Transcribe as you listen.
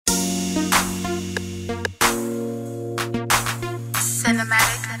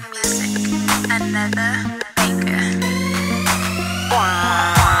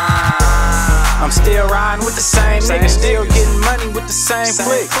I'm still riding with the same nigga, still getting money with the same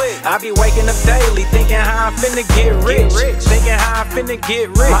click. I be waking up daily thinking how I'm finna get rich, thinking how I'm finna get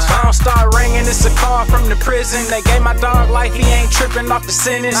rich. My phone start ringing, it's a call from the prison. They gave my dog life, he ain't tripping off the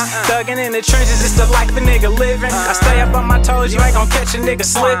sentence. Thugging in the trenches, it's the life a nigga living. I stay up on my toes, you ain't gon' catch a nigga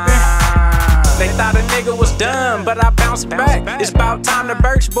slipping. They thought a nigga was done, but I bounced back. It's about time the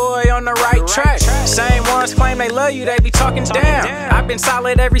Birch boy on the right track. Same ones claim they love you, they be talking down. I've been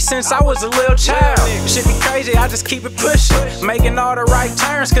solid ever since I was a little child. Shit be crazy, I just keep it pushing, making all the right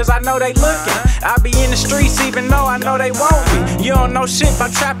turns cause I know they looking. I be in the streets even though I know they want me. You don't know shit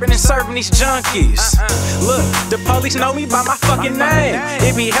about trapping and serving these junkies. Look, the police know me by my fucking name.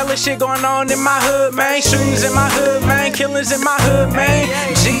 It be hella shit going on in my hood, man. Shootings in my hood, man. Killings in my hood, man.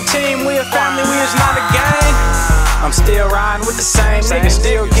 G-Team, we a family, we is not a gang. I'm still riding with the same nigga,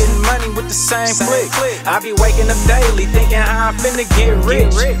 still getting money with the same click. I be waking up daily thinking how I'm finna get rich,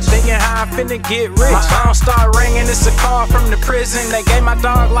 thinking how I'm finna get rich. My phone start ringing, it's a call from the prison. They gave my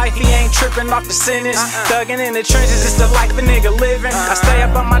dog life, he ain't tripping off the sentence. Thugging in the trenches, it's the life a nigga living. I stay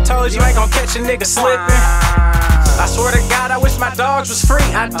up on my toes, you ain't gon' catch a nigga slipping. I swear to God, I wish my dogs was free,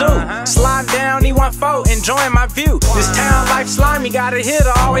 I do. Slide down, E14, enjoying my view. This town life slimy, got a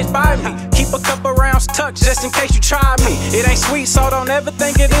hitter always by me. Keep a couple rounds tucked just in case you try me. It ain't sweet, so don't ever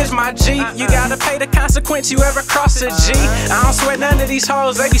think it is my G. You gotta pay the consequence you ever cross a G. I don't sweat none of these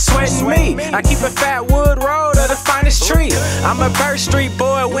hoes, they be sweating me. I keep a fat wood road of the finest tree. I'm a Birch Street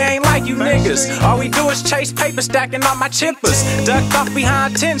boy, we ain't like you niggas. All we do is chase paper, stacking all my chippers. Ducked off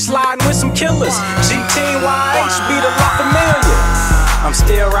behind tents, sliding with some killers. G-Team YH be the law familiar. I'm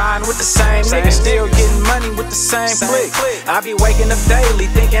still riding with the same nigga, still getting money with the same click. I be waking up daily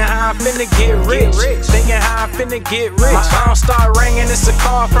thinking how I'm finna get rich, thinking how I'm finna get rich. My phone start ringing, it's a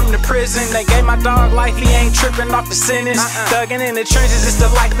call from the prison. They gave my dog life, he ain't tripping off the sentence. Thugging in the trenches, it's the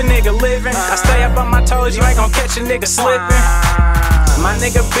life a nigga living. I stay up on my toes, you ain't gon' catch a nigga slipping. My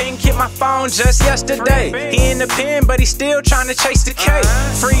nigga Bing hit my phone just yesterday. He in the pen, but he still tryna chase the K.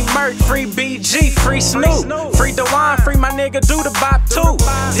 Free Merc, free BG, free Snoop, free Dewan, free my nigga Do the Bop too.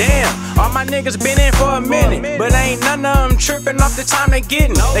 Damn, all my niggas been in for a minute, but ain't none of them tripping off the time they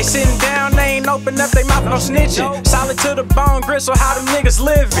gettin'. They sitting down, they ain't open up they mouth, no snitching. Solid to the bone, gristle, how them niggas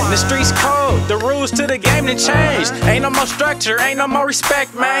living. The streets cold, the rules to the game done changed. Ain't no more structure, ain't no more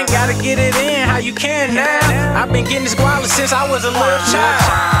respect, man. Gotta get it in how you can now. I've been getting this guala since I was a little child.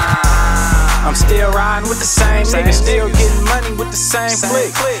 I'm still riding with the same nigga, still getting money with the same click.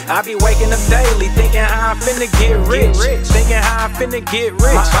 I be waking up daily thinking how I'm finna get rich, thinking how I'm finna get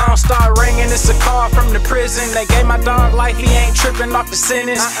rich. My phone start ringing, it's a call from the prison. They gave my dog life, he ain't tripping off the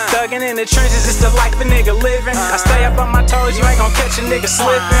sentence. Thugging in the trenches, it's the life a nigga living. I stay up on my toes, you ain't gon' catch a nigga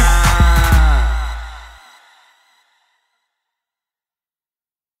slipping.